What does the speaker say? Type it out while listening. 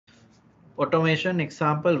Automation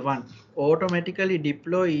example 1. Automatically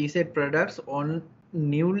deploy ESET products on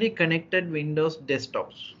newly connected Windows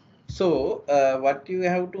desktops. So what you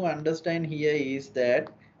have to understand here is that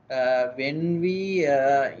when we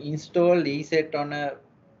install ESET on a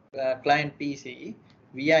client PC,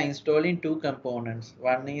 we are installing two components.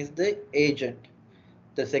 One is the agent.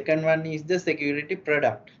 The second one is the security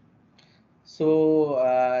product. So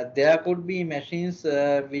there could be machines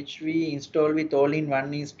which we install with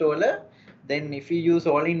all-in-one installer. Then if you use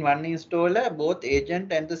all-in-one installer, both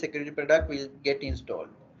agent and the security product will get installed.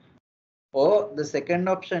 Or the second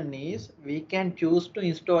option is we can choose to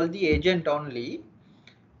install the agent only.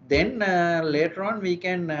 Then later on we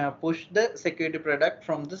can push the security product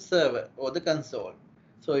from the server or the console.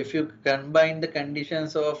 So if you combine the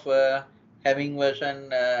conditions of having version,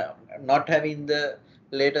 not having the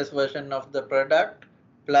latest version of the product,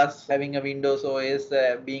 plus having a Windows OS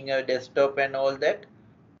being a desktop and all that,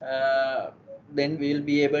 then we will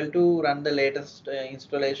be able to run the latest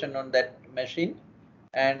installation on that machine,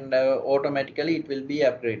 and automatically it will be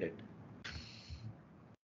upgraded.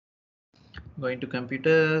 Going to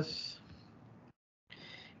computers,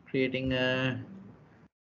 creating a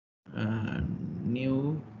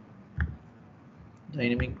new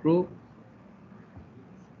dynamic group.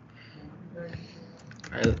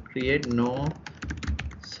 I'll create no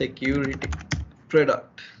security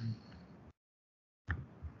product.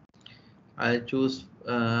 I'll choose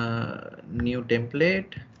new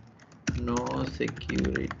template, no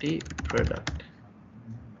security product.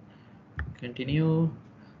 Continue.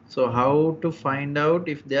 So how to find out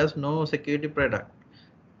if there's no security product?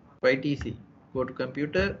 Quite easy. Go to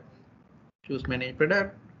computer, choose manage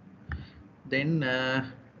product, then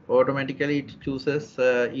automatically it chooses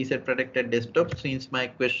ESET protected desktop. Since my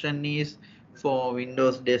question is for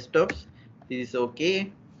Windows desktops, this is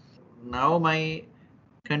okay. Now my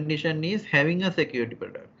condition is having a security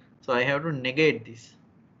product, so I have to negate this.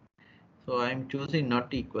 So I'm choosing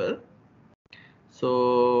not equal.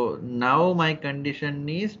 So now my condition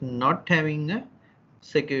is not having a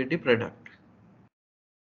security product.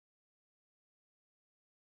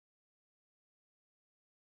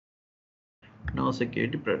 No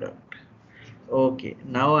security product. Okay,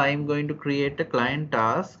 now I'm going to create a client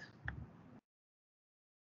task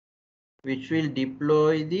which will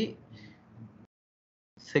deploy the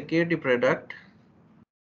security product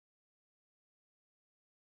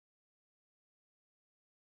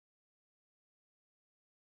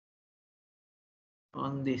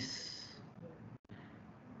on this.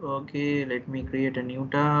 Okay, let me create a new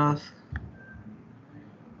task.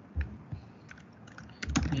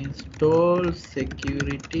 Install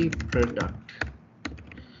security product.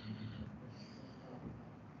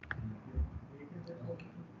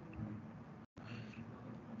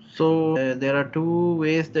 So there are two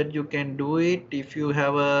ways that you can do it. If you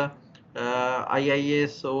have a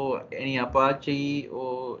IIS or any Apache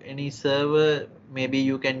or any server, maybe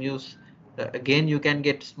you can use again, you can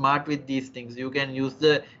get smart with these things. You can use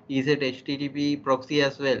the ESET HTTP proxy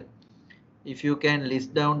as well. If you can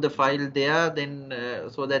list down the file there, then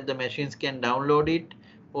so that the machines can download it,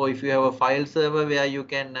 or if you have a file server where you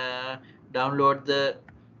can download the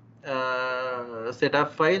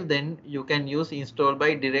setup file, then you can use install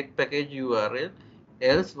by direct package URL.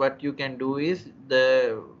 Else what you can do is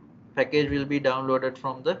the package will be downloaded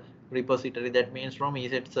from the repository, that means from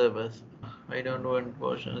ESET servers. I don't want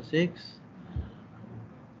version 6.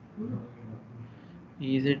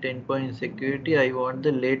 ESET Endpoint security, I want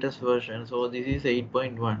the latest version, so this is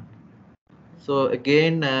 8.1. So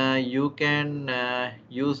again, you can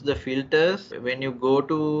use the filters. When you go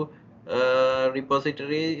to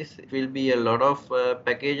repositories, it will be a lot of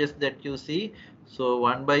packages that you see. So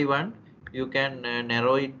one by one, you can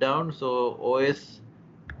narrow it down. So OS,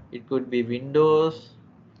 it could be Windows.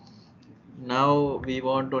 Now we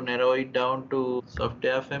want to narrow it down to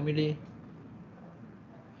software family.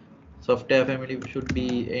 Software family should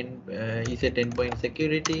be in ESET endpoint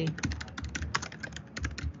security.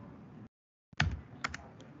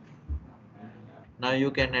 Now you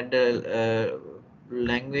can add a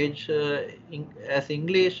language as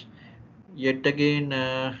English. Yet again,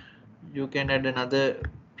 you can add another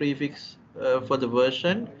prefix for the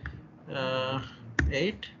version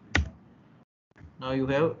 8. Now you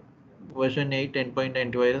have version 8 endpoint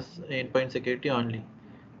antivirus endpoint security only.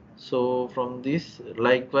 So from this,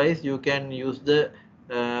 likewise, you can use the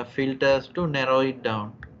filters to narrow it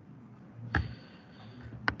down.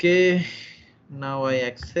 Okay, now I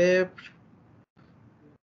accept.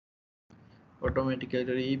 Automatically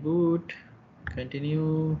reboot.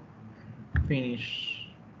 Continue. Finish.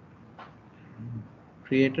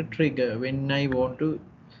 Create a trigger when I want to.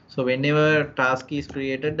 So whenever task is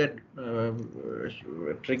created, that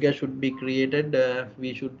trigger should be created.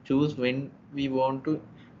 We should choose when we want to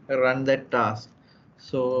run that task.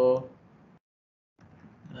 So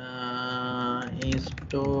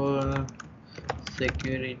install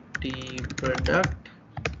security product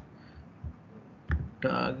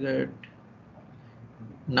target.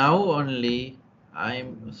 Now only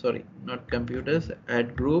I'm sorry, not computers,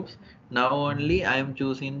 add groups. Now only I'm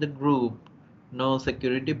choosing the group, no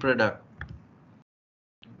security product.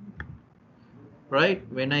 Right?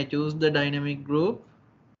 When I choose the dynamic group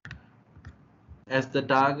as the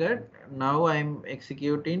target, now I'm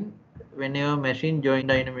executing whenever machine join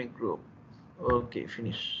dynamic group. Okay,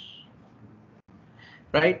 finish.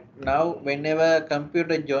 Right now, whenever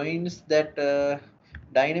computer joins that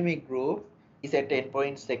dynamic group, ESET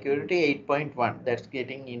Endpoint Security 8.1 that's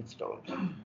getting installed.